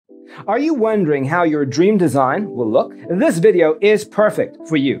Are you wondering how your dream design will look? This video is perfect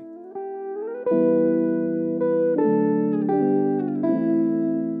for you.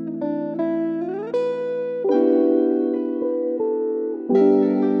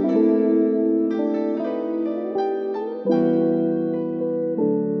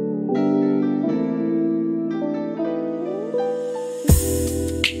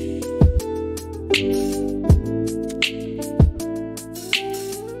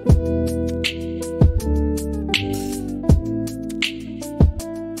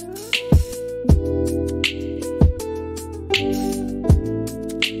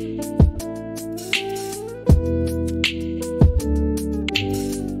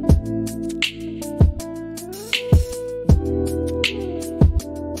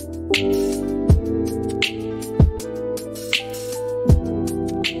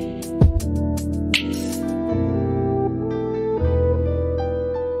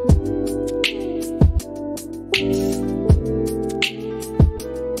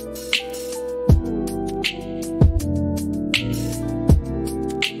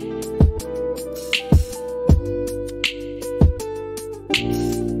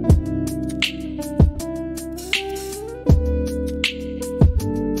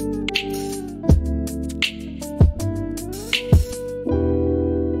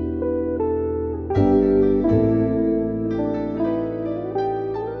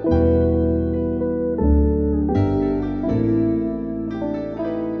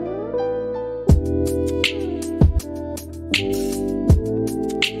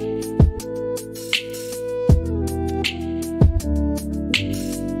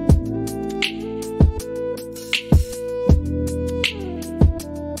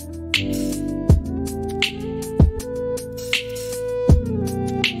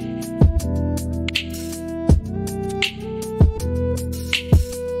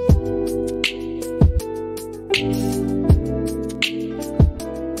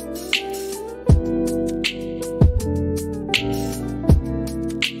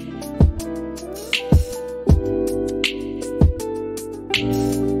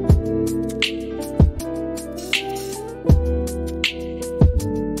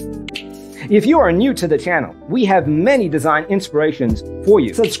 If you are new to the channel, we have many design inspirations for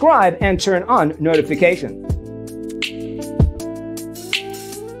you. Subscribe and turn on notifications.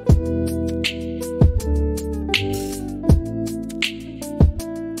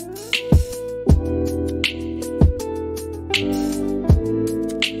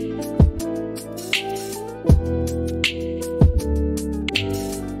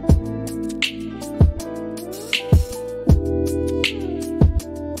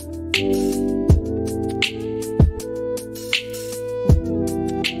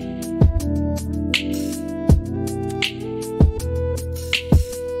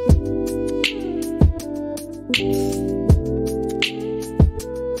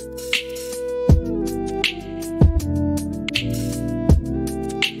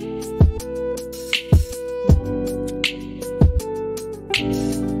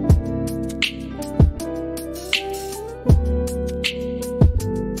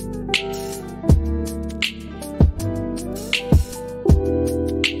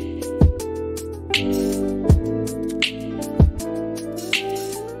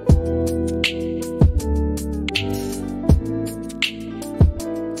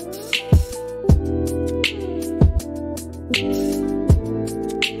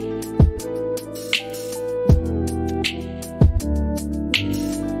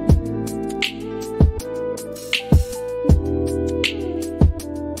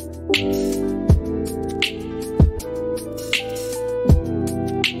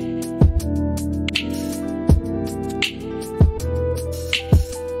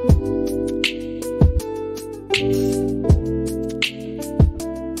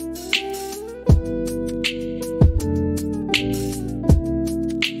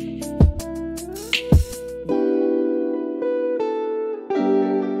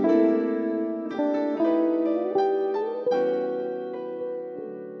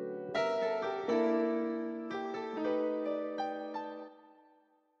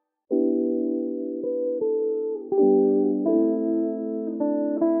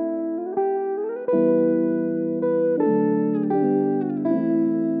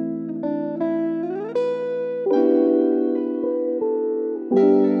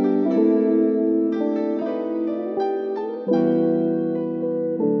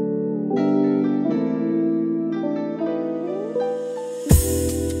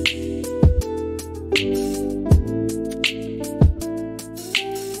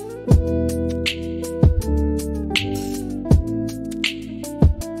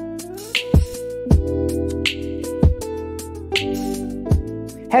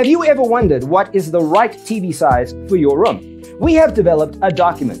 Have you ever wondered what is the right TV size for your room? We have developed a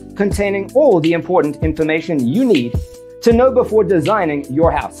document containing all the important information you need to know before designing your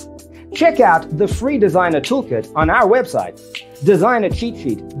house. Check out the free designer toolkit on our website,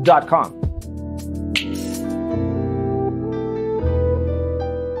 designercheatsheet.com.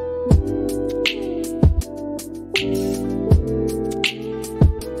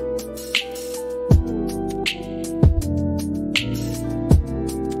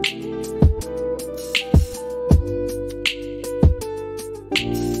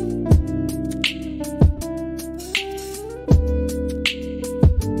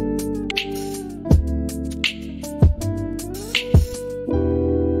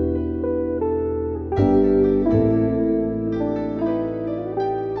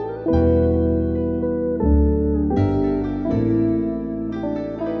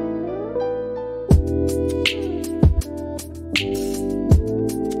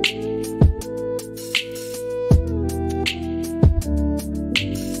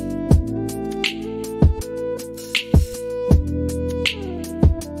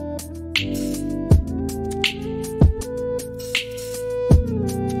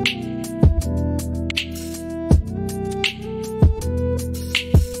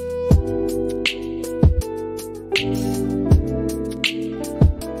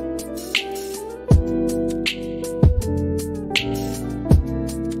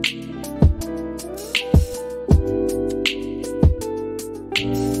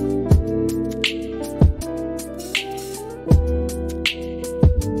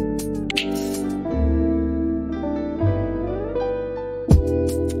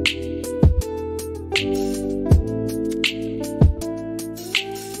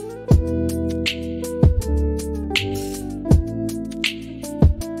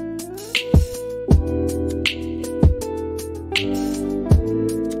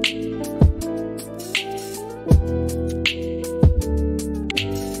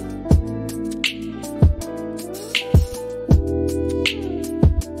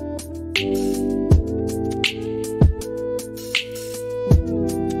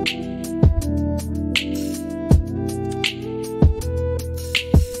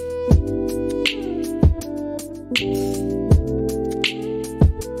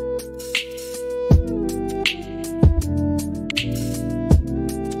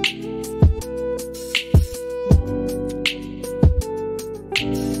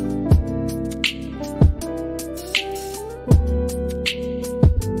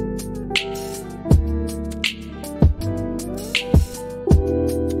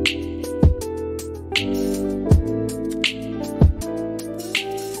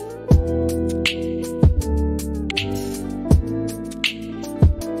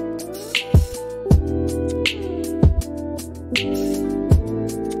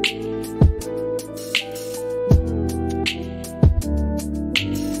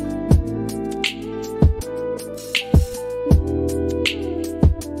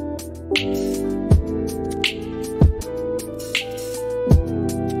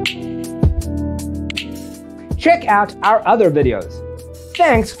 Check out our other videos.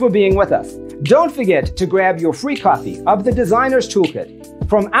 Thanks for being with us. Don't forget to grab your free copy of the Designer's Toolkit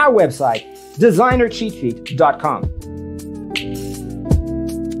from our website, designercheatsheet.com.